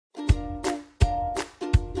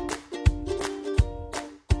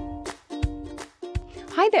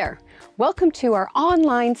Hi there. Welcome to our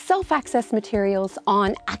online self-access materials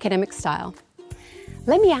on academic style.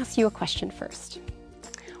 Let me ask you a question first.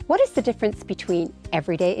 What is the difference between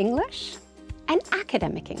everyday English and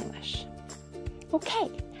academic English?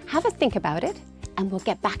 Okay, have a think about it and we'll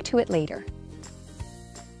get back to it later.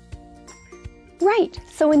 Right,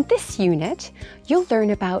 so in this unit, you'll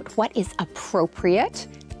learn about what is appropriate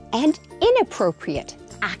and inappropriate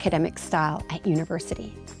academic style at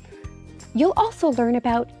university. You'll also learn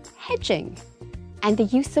about hedging and the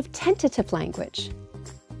use of tentative language.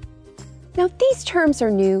 Now, if these terms are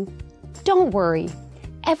new, don't worry.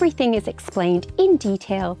 Everything is explained in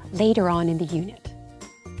detail later on in the unit.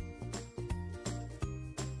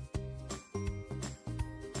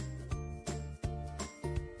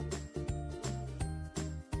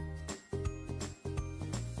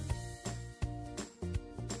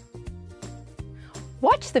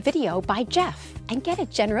 Watch the video by Jeff and get a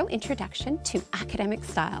general introduction to academic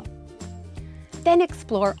style. Then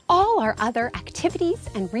explore all our other activities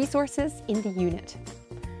and resources in the unit.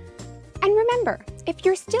 And remember, if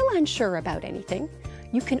you're still unsure about anything,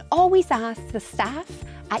 you can always ask the staff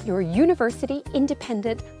at your University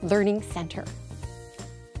Independent Learning Centre.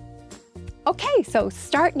 Okay, so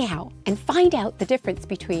start now and find out the difference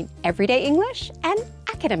between everyday English and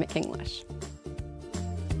academic English.